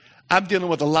think? I'm dealing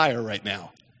with a liar right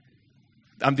now.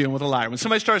 I'm dealing with a liar. When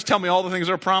somebody starts telling me all the things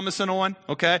they're promising on,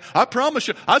 okay, I promise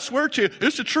you, I swear to you,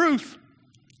 it's the truth.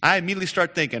 I immediately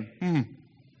start thinking,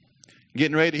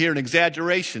 getting ready to hear an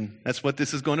exaggeration. That's what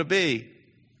this is going to be.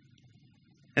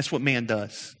 That's what man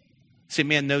does. See,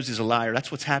 man knows he's a liar.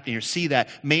 That's what's happening here. See that?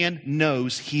 Man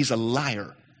knows he's a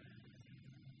liar.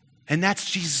 And that's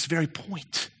Jesus' very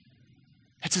point.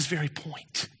 That's his very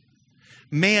point.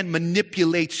 Man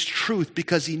manipulates truth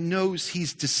because he knows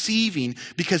he's deceiving,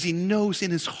 because he knows in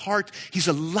his heart he's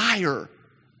a liar.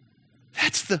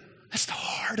 That's the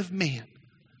heart of man.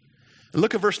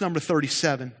 Look at verse number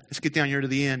 37. Let's get down here to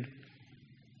the end.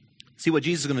 See, what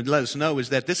Jesus is going to let us know is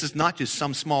that this is not just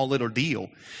some small little deal.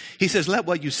 He says, let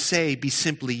what you say be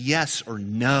simply yes or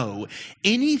no.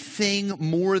 Anything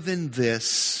more than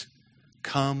this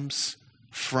comes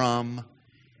from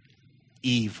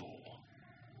evil.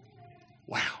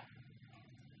 Wow.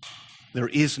 There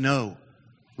is no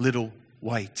little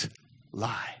white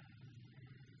lie.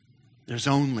 There's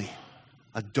only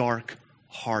a dark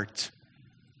heart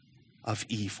of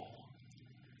evil.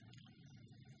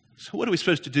 So what are we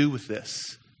supposed to do with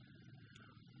this?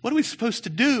 What are we supposed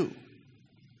to do?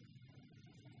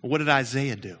 Well, what did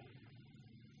Isaiah do?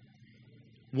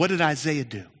 What did Isaiah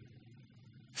do?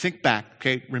 Think back,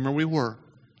 okay? Remember we were.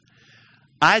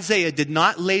 Isaiah did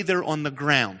not lay there on the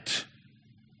ground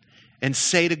and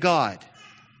say to God,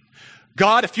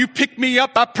 God, if you pick me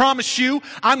up, I promise you,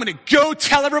 I'm going to go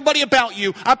tell everybody about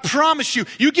you. I promise you,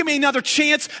 you give me another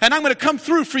chance and I'm going to come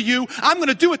through for you. I'm going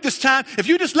to do it this time. If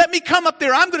you just let me come up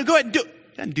there, I'm going to go ahead and do it.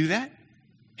 He doesn't do that.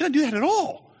 He doesn't do that at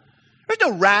all. There's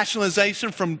no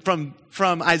rationalization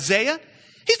from Isaiah.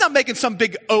 He's not making some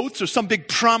big oaths or some big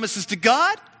promises to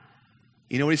God.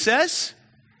 You know what he says?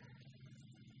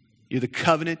 You're the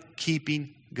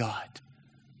covenant-keeping God.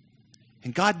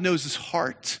 And God knows his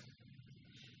heart.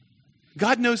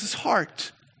 God knows his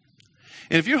heart.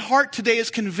 And if your heart today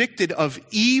is convicted of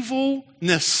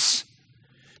evilness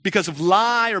because of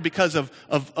lie or because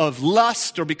of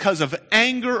lust or because of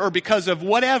anger or because of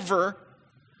whatever,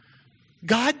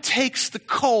 God takes the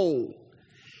coal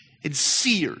and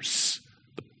sears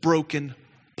the broken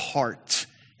part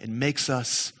and makes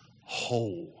us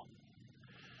whole.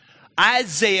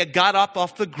 Isaiah got up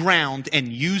off the ground and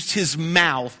used his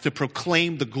mouth to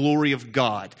proclaim the glory of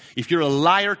God. If you're a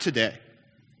liar today,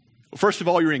 first of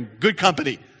all, you're in good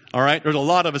company, all right? There's a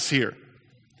lot of us here.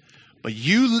 But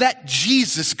you let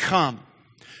Jesus come.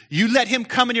 You let him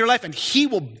come in your life and he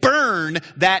will burn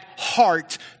that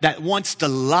heart that wants to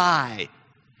lie.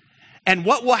 And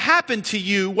what will happen to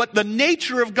you, what the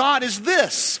nature of God is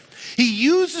this. He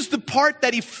uses the part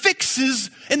that he fixes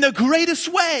in the greatest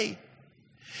way.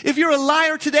 If you're a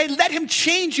liar today, let him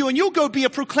change you and you'll go be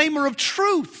a proclaimer of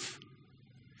truth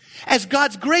as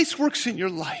God's grace works in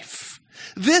your life.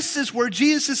 This is where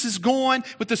Jesus is going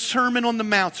with the Sermon on the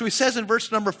Mount. So he says in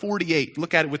verse number 48,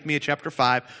 look at it with me at chapter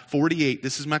 5, 48.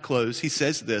 This is my close. He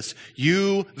says this,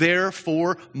 you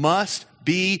therefore must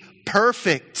be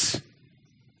perfect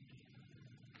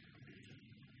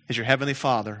as your heavenly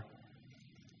Father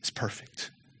is perfect.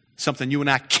 Something you and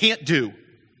I can't do.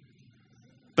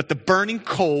 But the burning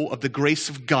coal of the grace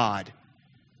of God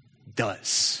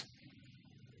does.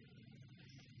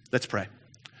 Let's pray.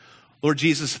 Lord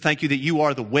Jesus, thank you that you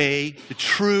are the way, the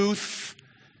truth,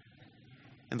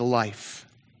 and the life.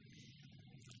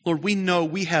 Lord, we know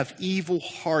we have evil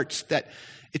hearts, that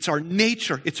it's our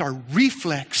nature, it's our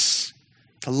reflex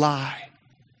to lie.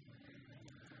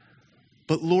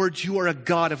 But Lord, you are a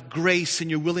God of grace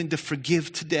and you're willing to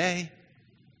forgive today,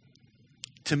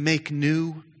 to make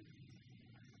new.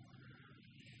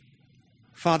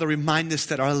 Father, remind us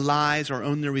that our lies are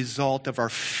only a result of our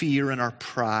fear and our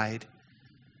pride.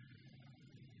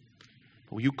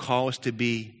 Will you call us to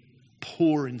be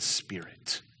poor in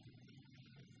spirit,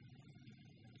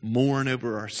 mourn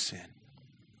over our sin,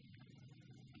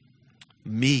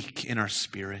 meek in our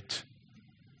spirit,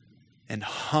 and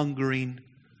hungering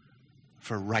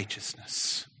for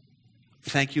righteousness.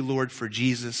 Thank you, Lord, for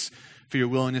Jesus, for your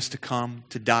willingness to come,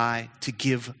 to die, to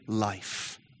give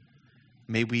life.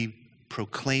 May we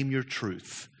proclaim your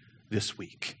truth this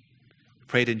week.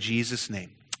 Pray it in Jesus'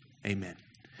 name. Amen.